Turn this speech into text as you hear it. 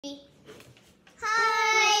Hi,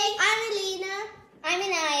 I'm Alina. I'm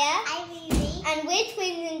Anaya. I'm Ruby. And we're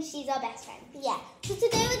twins and she's our best friend. Yeah. So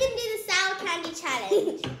today we're going to do the sour candy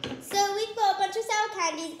challenge. So we've got a bunch of sour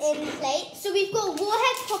candies in the plate. So we've got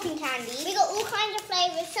Warhead popping candy. We've got all kinds of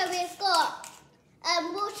flavours. So we've got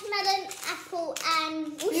watermelon, apple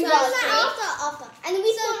and... After. And then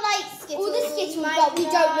we've got like Skittles, all the Skittles, but we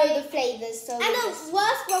don't know the flavours. So and the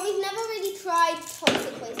worst one, we've never really tried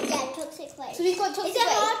toxic waste. Yeah, toxic waste. So we've got toxic It's a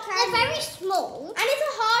waste. hard candy. They're very small. And it's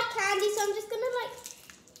a hard candy, so I'm just going to like...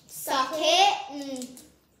 Suck it.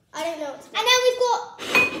 I don't know. And then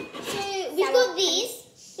we've got these,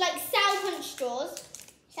 like Sour Punch straws.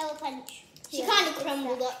 Sour punch. She kind of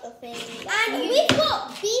crumbled up the thing. And we've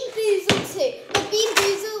got Bean Boozled too. But Bean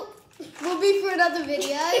Boozled will be for another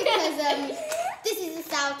video because this is a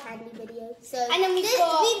sour candy video. So And then we've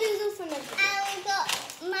got Bean Boozled for another video. And we've got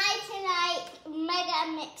My Tonight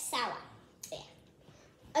Mega Mix Sour.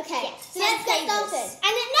 Okay, Yeah, so let's get started.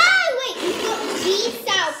 And then, no, wait, we've got these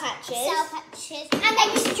Sour Patches. Sour Patches. And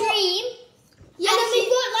Extreme. Yeah, and then we've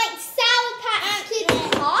got like Sour Patch Kids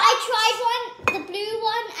Hot. I tried one, the blue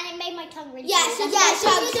one, and it made my tongue really Yeah, blue. so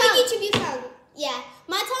YouTube your tongue. Yeah,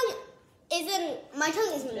 my tongue isn't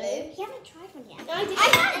blue. You haven't tried one yet. No, I didn't.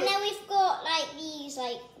 And then we've got like these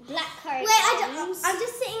like blackcurrant. Wait, I'm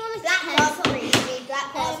just sitting on this black raspberry.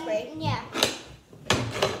 Black raspberry. Yeah.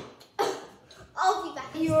 I'll be back.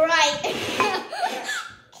 You're right.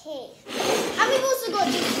 Okay. And we've also got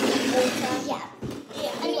just water. Yeah. Yeah.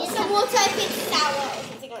 I mean, some water if it's sour or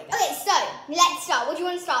something like that. Okay, so let's start. What do you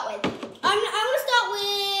want to start with? I'm going to start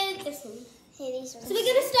with this one. Here, these ones. So we're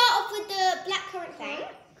going to start off with the blackcurrant thing.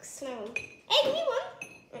 No. Hey, give me one.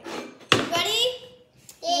 Ready?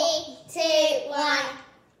 3, 2, 1.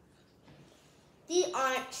 These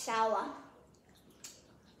aren't sour.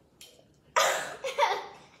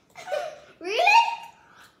 Really?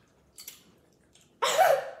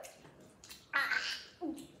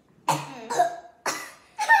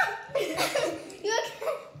 You okay?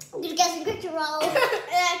 I'm gonna get some quick to roll.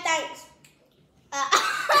 Thanks.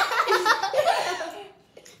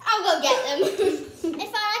 I'll go get them.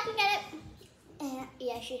 If I can get it.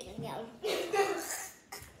 Yeah, she can get them.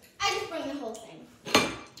 I just bring the whole thing.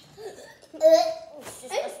 It's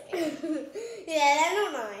disgusting. Yeah, they're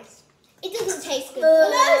not nice. It doesn't taste good. No,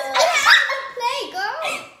 it's play, girl.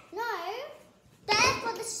 No. They're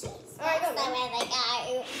for the sweets. Alright, That's go on. where they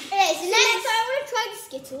go. Okay, so next I want to try the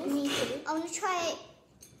Skittles. Me too. I want to try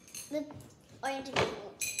the orange and pink.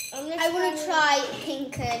 I want to try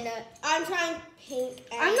pink and I'm trying pink.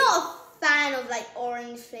 And I'm not a fan of like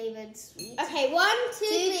orange flavored sweets. Okay, 1, 2,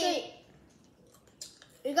 3.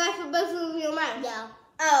 You guys put both of them in your mouth? Yeah.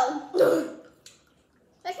 Oh.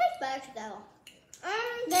 They taste better together.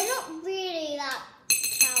 They're not really that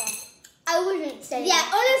sour. I wouldn't say. Yeah,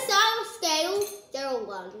 that. on a sour scale, they're all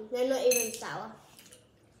 1. They're not even sour.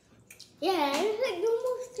 Yeah, it's like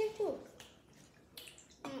normal Skittles.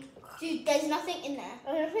 Dude, there's nothing in there.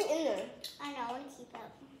 There's nothing in there. I know, I want to keep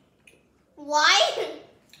it. Why?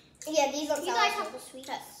 Yeah, these aren't You sour. guys have the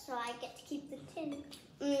sweetest, so I get to keep the tin.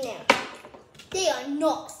 No. They are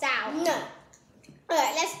not sour. No.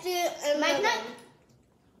 Alright, let's do Magnet?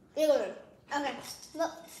 You go then. Okay.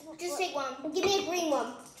 Look, Just take one. Give me a green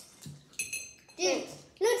one. Dude.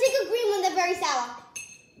 No, take a green one. They're very sour.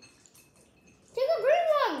 Take a green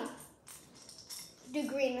one. Do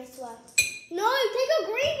green as well. No, take a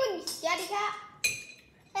green one, Daddy Cat.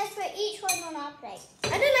 Let's put each one on our plate. I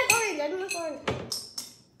don't like orange. I don't like orange.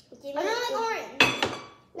 I don't like orange.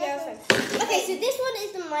 Yeah, okay. Okay, so this one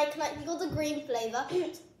is the Mike Knight. We got the green flavor.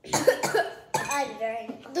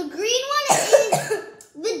 The green one is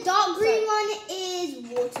the dark green one is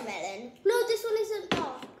watermelon. No, this one isn't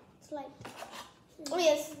dark. It's like oh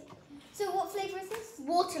yes. So what flavor is this?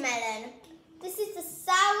 Watermelon. This is the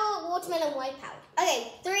sour watermelon wipeout.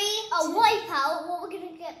 Okay, 3. A wipeout? What we're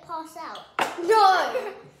gonna get passed out? No.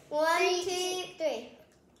 1, 2, 3.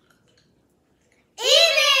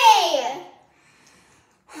 Easy!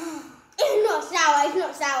 It's not sour. It's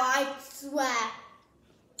not sour. I swear.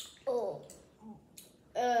 Oh.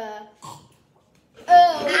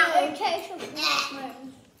 Okay. Give Give it.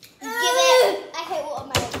 it. I hate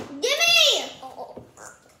watermelon. Give me. Oh.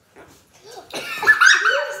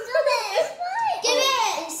 Give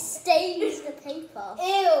it. It stains the paper.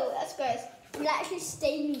 Ew, that's gross. It actually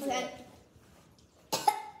stains it.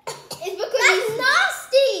 It's because that's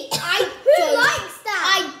nasty. Who likes that?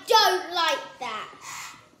 I don't like that.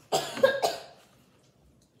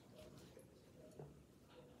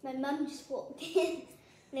 My mum just walked in.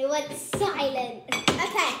 They went silent.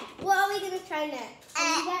 Okay, what are we going to try next?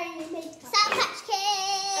 Are you wearing your makeup? Sour Patch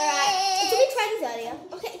Kids. Alright, did we try this earlier?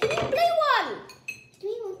 Okay, give me a blue one. Give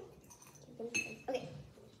me one. Okay.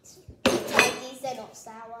 Try these, they're not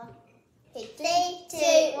sour. Okay, 3,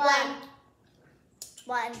 2, 1.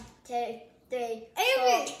 1, 2, 3,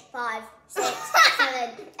 Avery. 4, 5, 6, 7,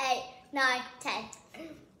 8, 9, 10.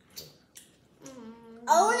 I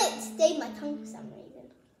want it to stain my tongue for some reason.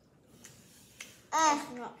 It's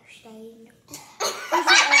not stained.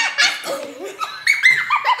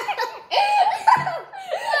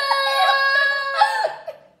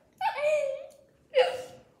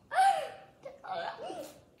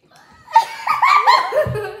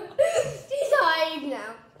 She's hiding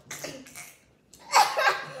now.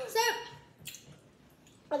 So,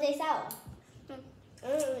 are they sour? I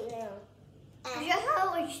don't really know. Just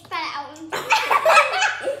how we spat it out.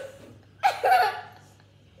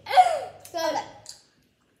 So,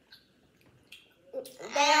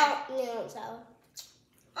 they are not sour.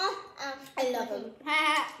 I love them.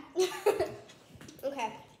 Okay.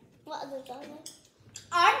 What others are there?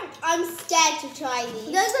 I'm scared to try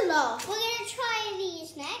these. There's a lot. We're going to try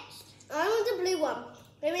these next. I want the blue one.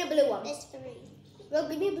 Give me a blue one. There's 3. Well,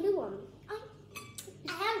 give me a blue one.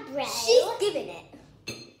 I have bread. She's giving it.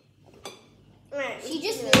 Right. She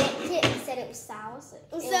just licked it and said it was sour. So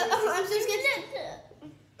I'm so scared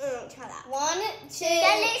to try that. 1, 2.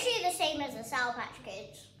 They're literally the same as the Sour Patch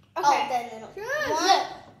Kids. Okay. Oh, then they're not. One.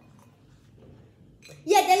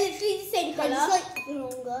 Yeah, they're literally the same colour. They're just like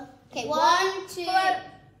longer. Okay, 1, 2.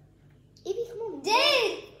 Evie, come on.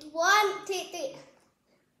 Dude! 1, 2, 3.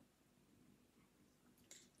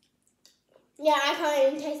 Yeah, I can't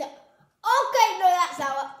even taste it. Okay, no, that's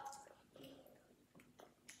sour.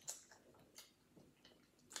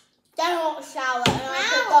 They're not sour,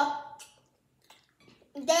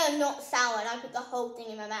 and they are not sour, and I put the whole thing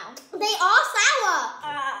in my mouth. They are sour.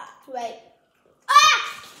 Wait.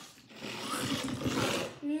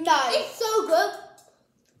 No. It's so good.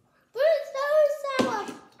 But it's so sour.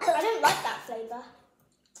 I don't like that flavour.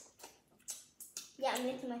 Yeah, I'm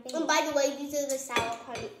licking my finger. And by the way, these are the sour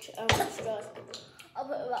punch straws. I'll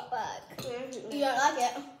put it right back. You don't like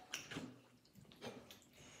it?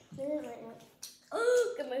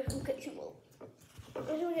 Get my full kitchen roll. I mean,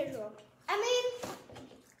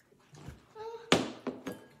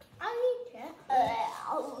 I eat it.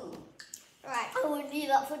 Right, I would need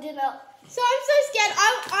that for dinner. So I'm so scared.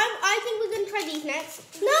 I think we're gonna try these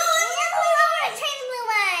next. No, I want to try the blue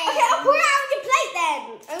one. Okay, I'll pour it out on your plate then.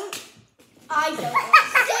 I don't know.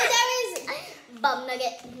 So there is Bum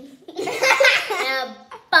nugget.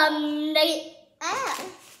 Bum nugget.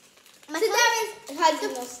 So there is. How do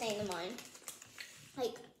you not say the mine?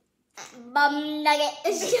 Like, bum nugget. So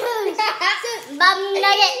Bum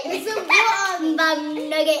nugget.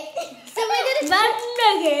 So what are these? Bum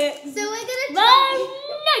nugget. So we're gonna Bum nugget. So we're gonna Bum try.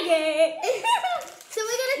 nugget. So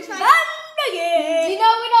we're gonna try. Bum nugget. You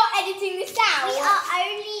know we're not editing this out. We are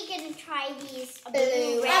only going to try these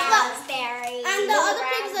blue raspberry. And the other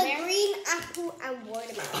flavors are green, apple, and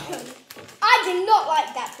watermelon. I do not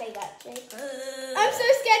like that flavour actually. I'm so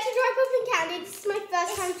scared to try popping candy. This is my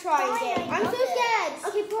first time trying fine, it. I I'm love so it. scared.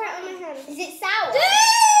 Okay, pour it on my hand. Is it sour? Dude,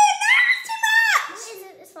 that's too much.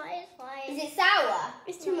 It's fine, it's fine. Is it sour?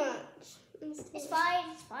 It's too much. It's fine,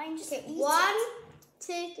 it's fine. Just Okay, eat 1, it.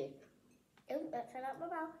 2, 3. Oh, that fell out my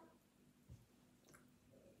mouth.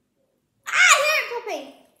 I hear it popping.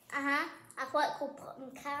 Uh-huh. That's what it's called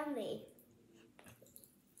cotton candy.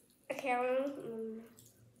 Okay, How will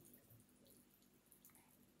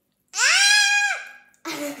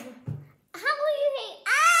you hate?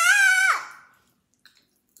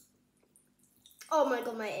 Oh my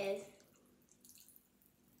god, my ears.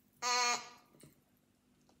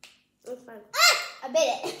 It's fine. I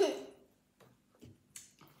bit it.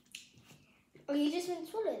 Oh, you just went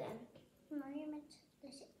to swallow then? No, you meant to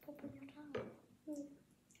let it pop in your tongue.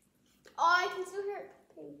 Oh, I can still hear it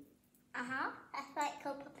popping. Uh-huh. That's why it's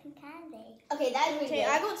called popping candy. Okay, that's really Okay,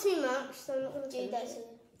 good. I got too much, so I'm not going to do that.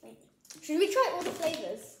 Wait. Should we try all the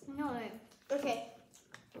flavours? No. Okay.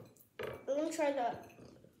 I'm going to try that.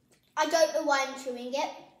 I don't know why I'm chewing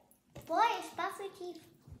it. Boy, it's bad for your teeth.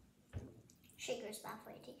 Sugar is bad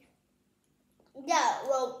for your teeth. Yeah,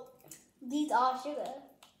 well, these are sugar.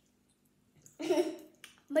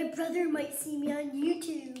 My brother might see me on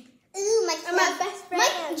YouTube. Ooh, my best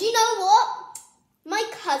friend. Do you know what? My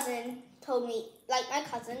cousin told me, like my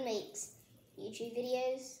cousin makes YouTube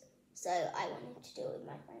videos, so I wanted to do it with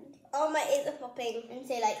my friend. Oh, my ears are popping. And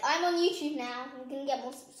say like, I'm on YouTube now. I'm gonna get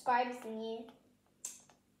more subscribers than you.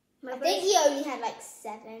 I think he only had like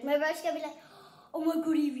 7. My brother's gonna be like, oh my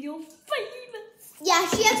god, Evie, you're famous. Yeah,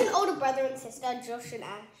 she has an older brother and sister, Josh and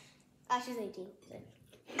Ash. Ash is 18. So.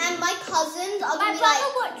 And my cousins are going to be like...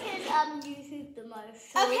 My brother watches YouTube the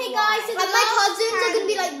most. So okay, guys, so my cousins are going to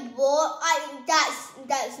be like, what?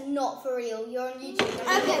 That's not for real. You're on YouTube.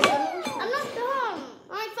 Okay, I'm not dumb.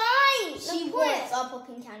 Alright, fine. She wants our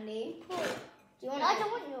popping candy. Do you want I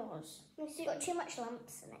don't want yours. It's got too much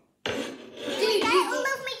lumps in it. Dude, I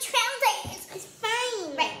love my trousers. It's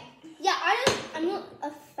fine. Right. Yeah, I'm not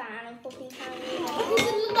a fan of popping candy.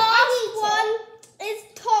 The last one is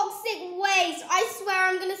toxic waste. I swear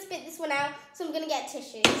I'm gonna spit this one out, so I'm gonna get a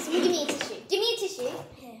tissue. Someone give me a tissue. Give me a tissue.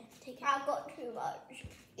 Here, take it. I've got too much.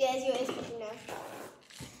 Yes, yours is popping now.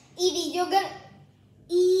 Evie, you're gonna...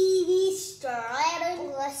 Evie, stir it.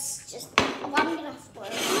 Let's just... Oh, I'm gonna spoil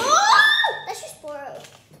it. No! Let's just spoil it.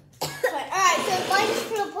 Alright, so Mine is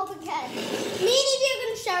full of popping candy. me and Evie are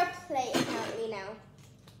gonna share a plate apparently now.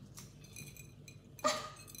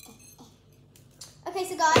 Okay,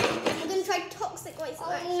 so guys, we're gonna try toxic white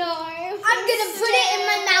smash. Oh no. I'm gonna put it in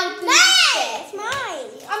my mouth. It's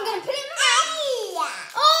mine. I'm gonna put it in my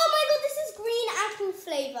mouth. Oh my god, this is green apple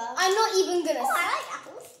flavor. I'm not even gonna. Oh, I like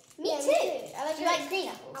apples. Me Yeah, too. me too. I like, Do you like green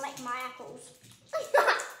apples? I like my apples.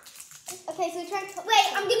 Okay, so try toxic. Wait,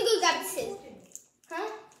 I'm gonna go grab the scissors. Huh?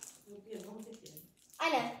 I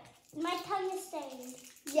know. My tongue is stained.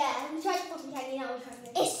 Yeah, we tried popping candy, now we're trying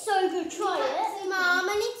this. It's so good. Try it. Mom,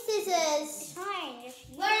 I need scissors. Fine.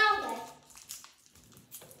 Where are they?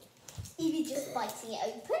 Evie just biting it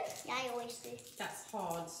open. Yeah, I always do. That's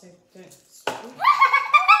hard, so don't.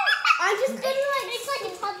 I'm just gonna It's like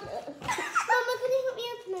a tablet. Mama, can you help me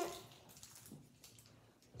open it?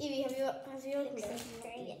 Evie, have you opened it?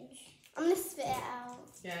 Strange. I'm gonna spit it out.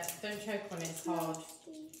 Yeah, don't choke on it, it's hard.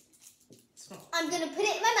 It's not. I'm gonna put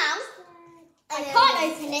it in my mouth. I can't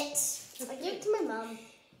open it. I give it to my mum.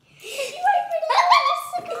 Can you open it?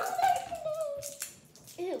 I can't open it.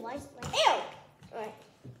 Ew, why is it like... Ew! Alright.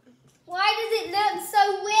 Why does it look so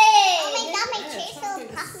weird? Oh my god, my Yeah, teeth try are to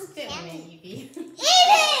popping spit on candy. it, Evie. Eat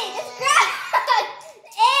it! It's gross!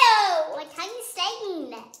 Ew! My tongue is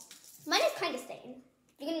stained. Mine is kind of stained.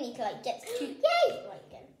 You're gonna need to like get two. Yay! Right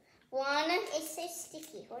again. One. It's so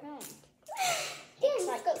sticky. Hold on. It's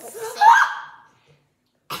like got toxic.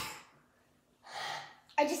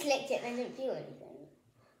 I just licked it and I didn't feel anything.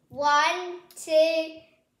 1, 2,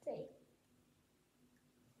 3.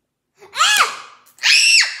 Ah!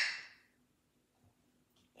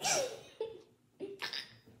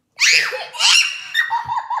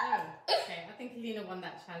 Oh, okay. I think Alina won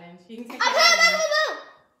that challenge. You can take I it put it out in now. my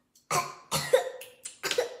mouth.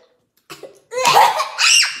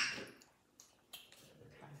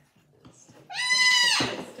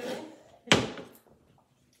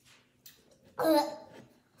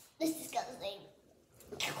 This is disgusting.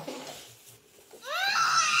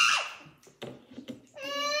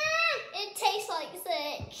 It tastes like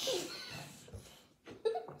sick.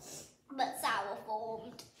 But sour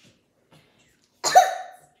formed.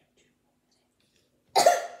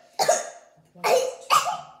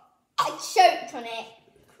 I choked on it.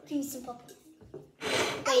 Give me some poppy.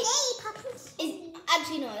 Wait, Puppies. it's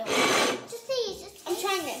actually not. Just these. I'm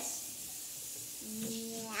trying this.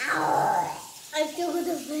 I feel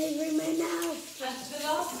the flavor in my mouth. And for the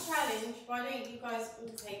last challenge, why don't you guys all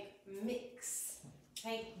take mix?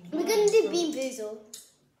 We're gonna do Bean Boozle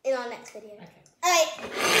in our next video. Okay. Alright.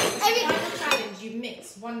 Final challenge, you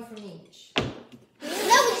mix one from each. No,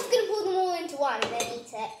 we're just gonna pour them all into one and then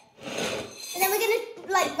eat it. And then we're gonna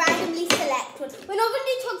like randomly select one. We're not gonna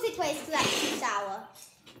do toxic waste because that's too sour.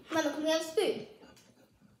 Mama, can we have a spoon?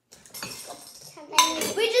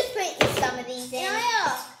 We're just putting some of these in.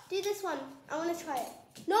 Naya, do this one. I want to try it.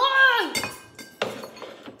 No!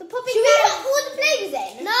 The popping. Should we put all the flavours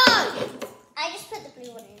in? No! I just put the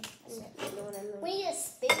blue one in. We need a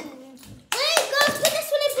spoon. Wait, guys, put this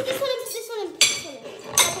one in, put this one in, put this one in, put this one in.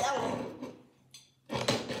 I'll put that one in.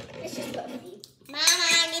 Let's just put a few. Mama,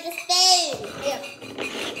 I need a spoon. Yeah.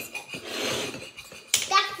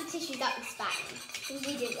 That's the tissue that was back. Because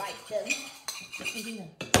we didn't like them.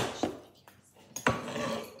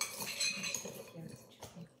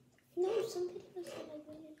 No, some people said I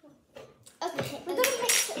really can't. Okay, we're gonna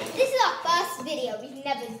mix it. This is our first video. We've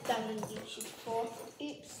never done on YouTube before.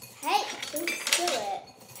 Oops. Hey, don't spill it.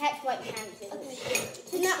 Heck, white hands.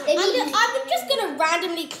 So now, I'm just gonna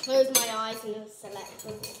randomly close my eyes and select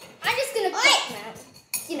them. I'm just gonna pick them out.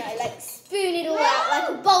 You know, like spoon it all out like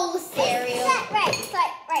a bowl of cereal. Right. 3,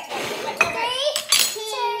 2,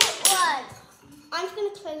 1. I'm just gonna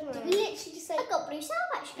close my eyes. Literally just like I got blue sour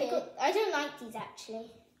patch kid. I don't like these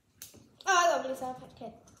actually. Oh, I got blue sour patch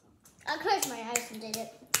kid. I closed my eyes and did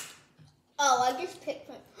it. Oh, I just picked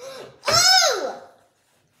one. Oh!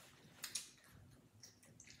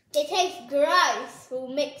 It tastes gross, all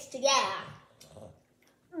mixed together.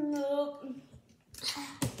 No.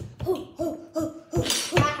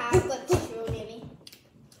 Haha, I've got tissue all near me.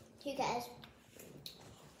 Who cares?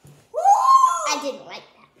 Woo! I didn't like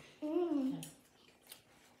that.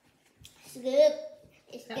 It's good.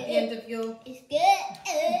 It's Is that good. the end of your... It's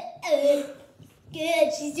good.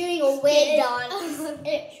 Good. She's doing a weird dance.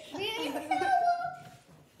 Okay,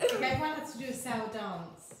 everyone has to do a sour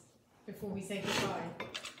dance before we say goodbye.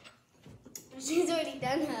 She's already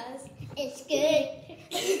done hers. It's good.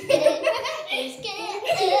 It's good.